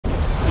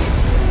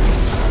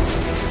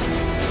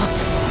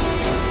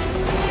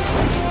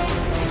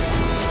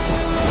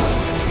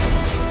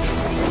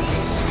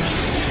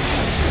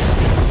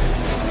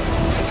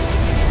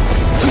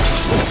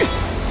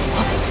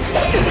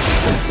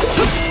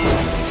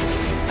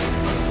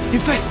林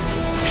飞，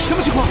什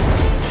么情况？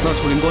那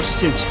处灵光是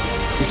陷阱，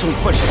你中了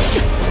幻术，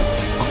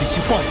王已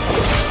经爆了。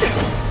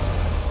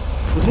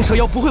普通蛇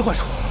妖不会幻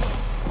术，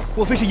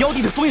莫非是妖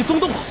帝的封印松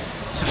动了，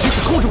想以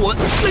此控制我们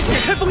来解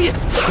开封印？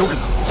有可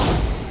能。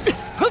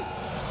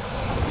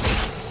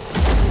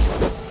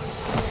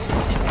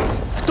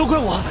都怪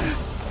我，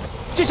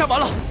这下完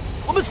了，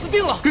我们死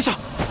定了！跟上！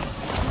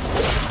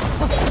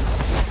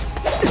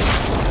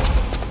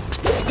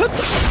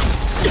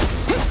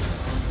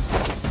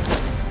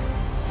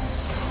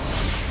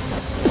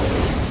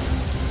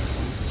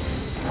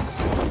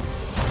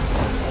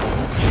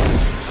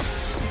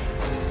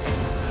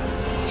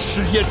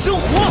赤焰真火，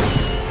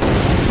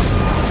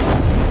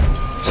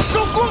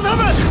烧光他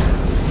们！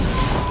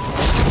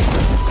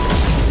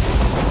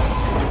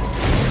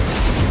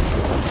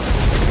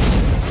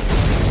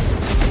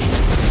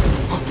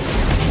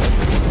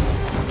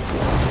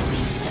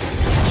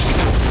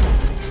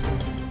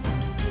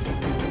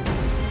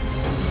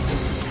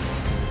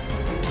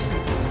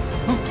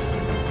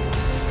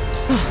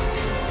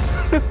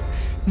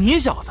你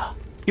小子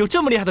有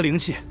这么厉害的灵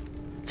气，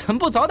怎么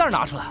不早点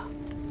拿出来啊？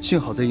幸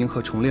好在银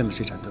河重炼了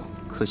这盏灯，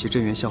可惜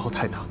真元消耗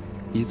太大，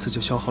一次就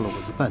消耗了我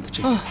一半的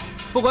真元。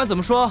不管怎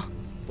么说，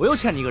我又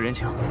欠你一个人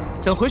情，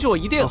等回去我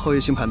一定……把后夜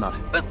星盘拿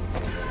来。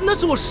那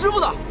是我师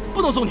傅的，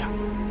不能送你。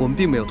我们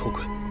并没有脱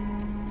困，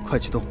快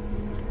启动，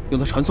用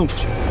它传送出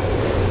去。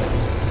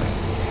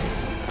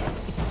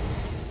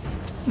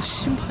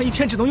星盘一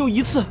天只能用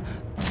一次，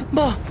怎么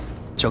办？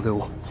交给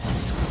我。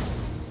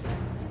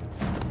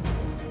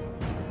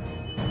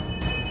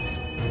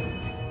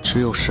只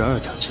有12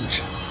条禁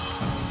制，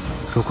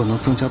如果能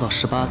增加到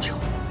18条，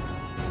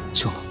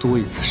就能多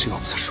一次使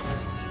用次数。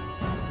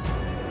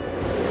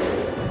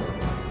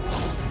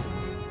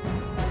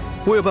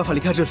我有办法离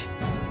开这里，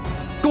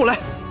跟我来。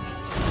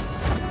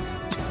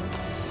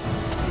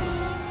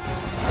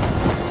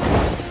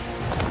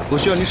我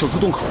需要你守住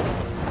洞口，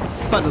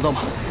办得到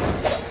吗？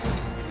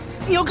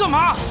你要干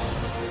嘛？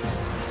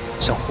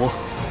想活，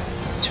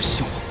就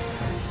信我。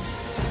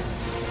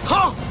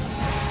好。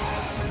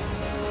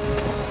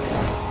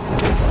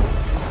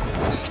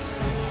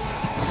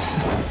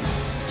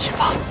也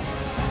罢，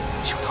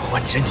就当还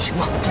你人情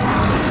了。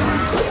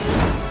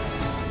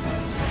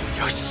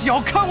要小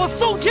看我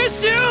宋天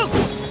行！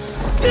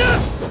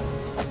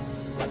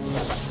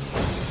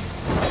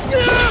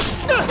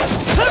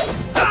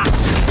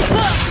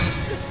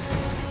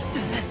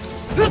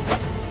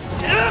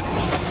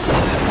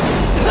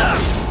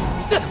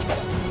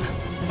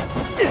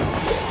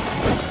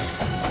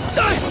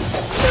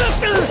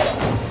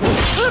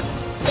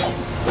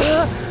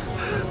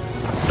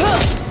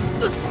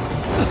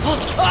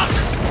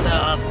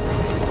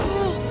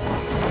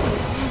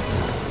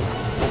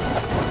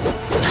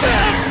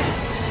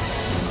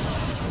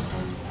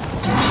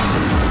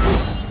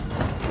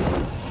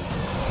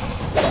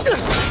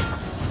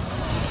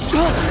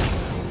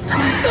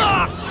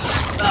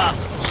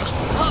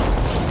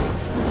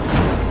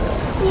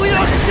不要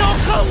小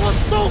看我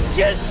宋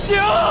天行！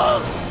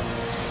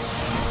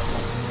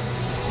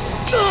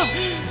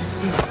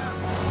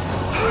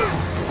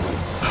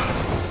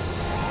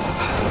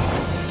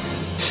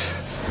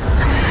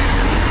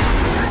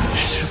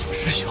师父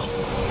师兄，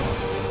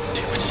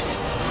对不起，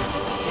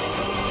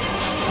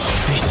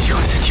没机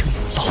会再听你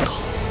们唠叨。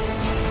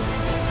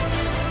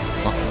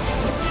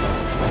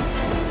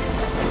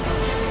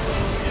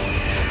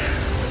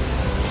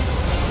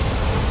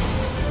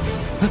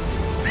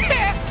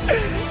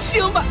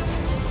行吧，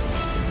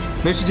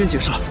没时间解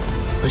释了，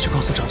回去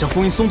告诉掌将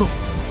封印松动，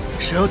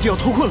蛇妖帝要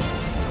脱困了。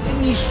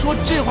你说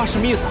这话什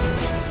么意思？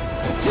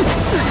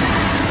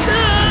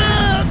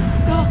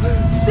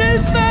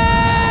林飞！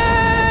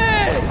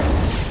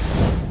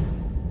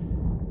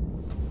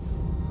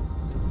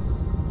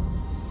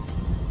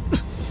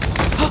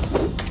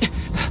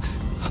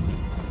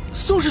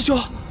宋师兄，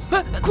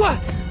哎，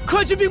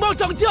快去禀报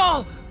掌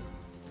将！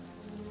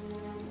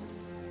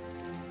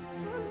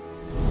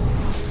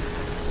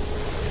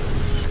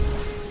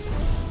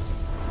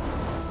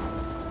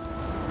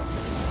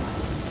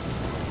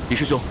李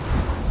师兄，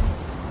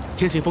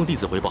天行峰弟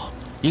子回报，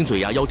因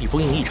嘴牙妖帝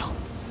封印异常，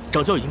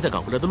掌教已经在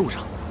赶回来的路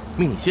上，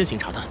命你先行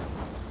查探。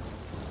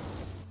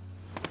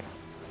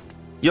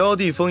妖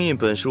帝封印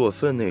本是我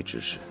分内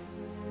之事，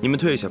你们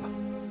退下吧，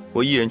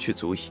我一人去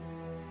足矣。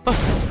啊，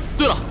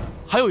对了，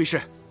还有一事。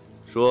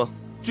说。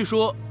据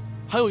说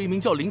还有一名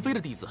叫林飞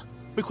的弟子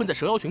被困在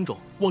蛇妖群中，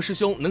望师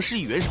兄能施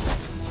以援手。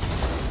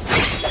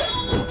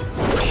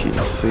林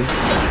飞，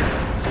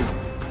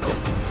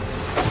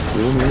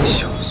无名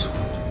小卒。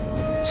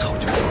早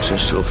就葬身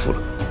蛇腹了，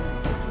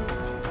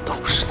倒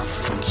是那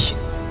封印。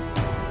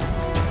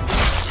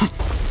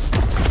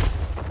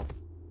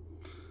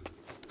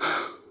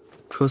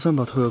可算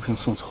把拖油瓶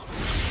送走了，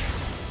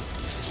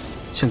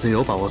现在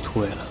有把握突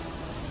围了，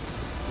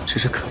只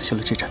是可惜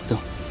了这盏灯。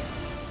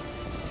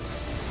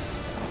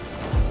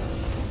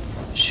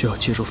需要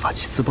借助法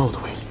器自爆的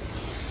威力，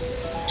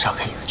炸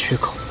开一个缺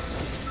口。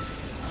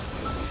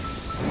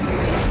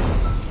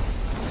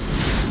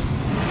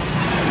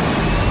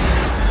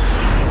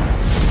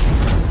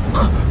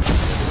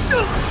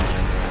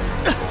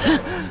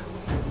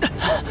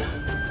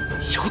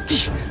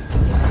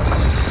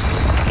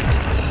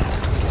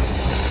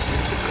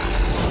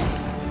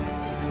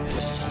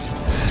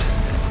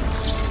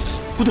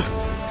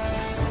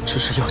这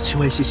是药气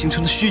外泄形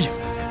成的虚影，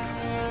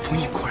封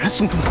印果然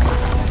松动了。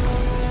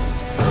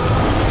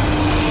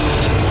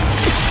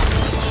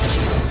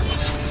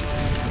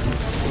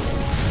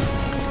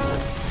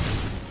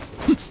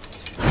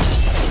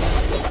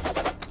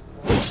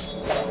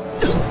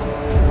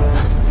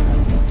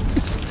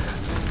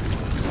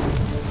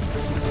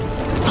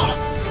糟了，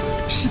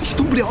身体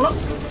动不了了。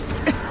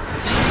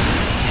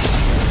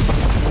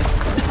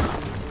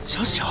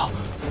小小，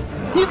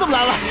你怎么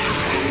来了？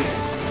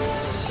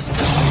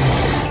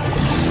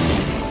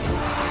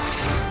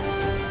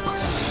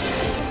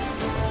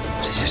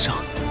 这些伤，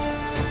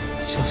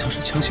小小是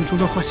强行中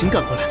断化形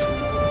赶过来的。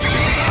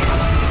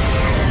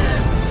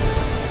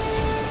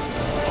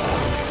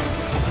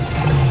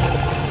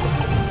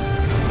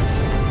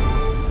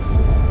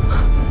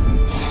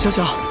小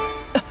小，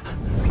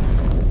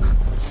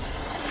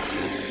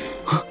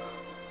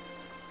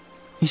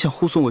你想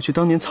护送我去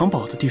当年藏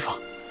宝的地方？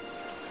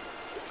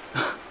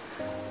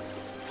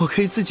我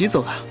可以自己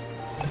走的。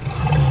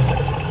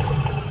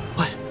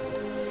喂，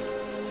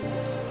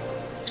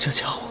这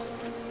家伙。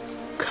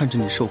 看着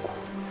你受苦，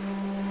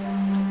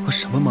我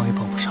什么忙也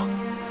帮不上，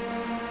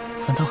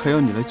反倒还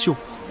要你来救我，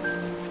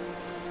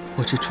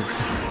我这主人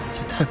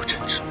也太不称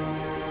职了。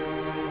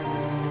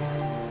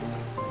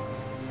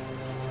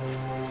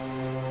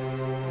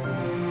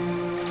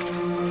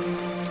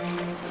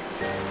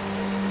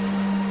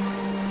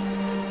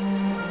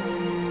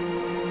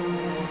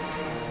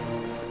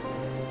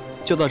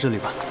就到这里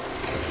吧。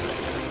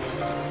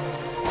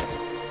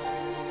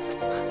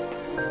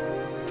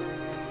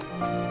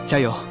加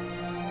油！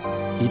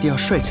 一定要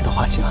帅气的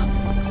化形啊！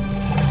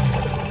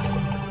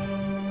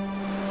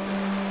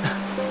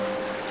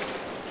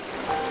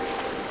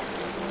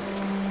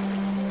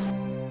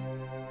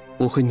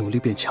我会努力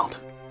变强的。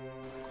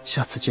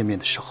下次见面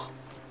的时候，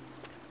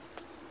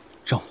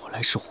让我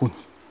来守护你。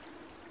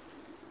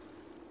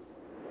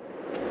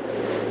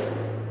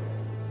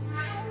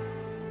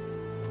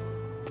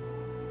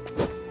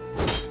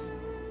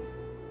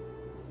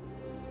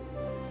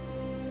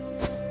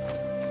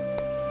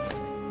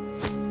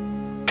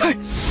开！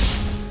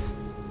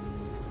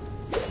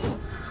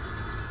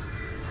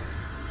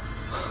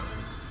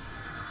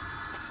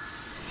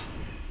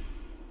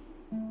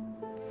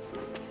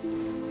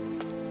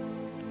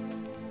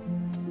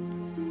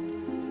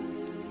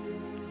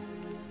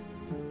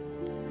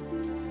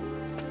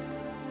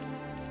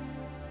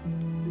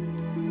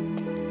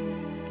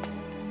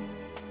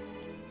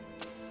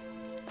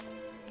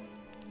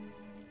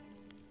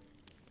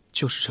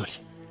 就是这里。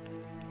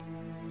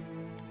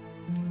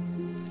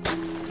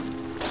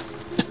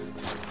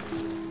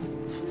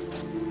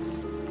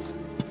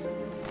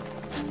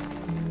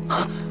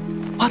啊，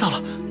挖到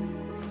了！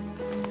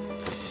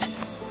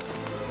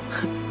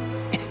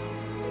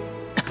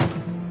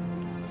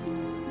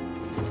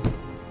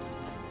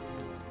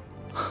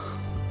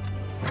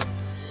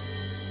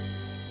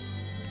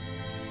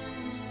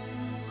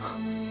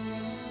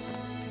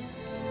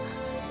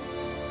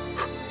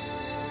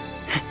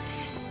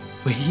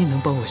唯一能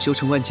帮我修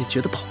成万劫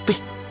诀的宝贝。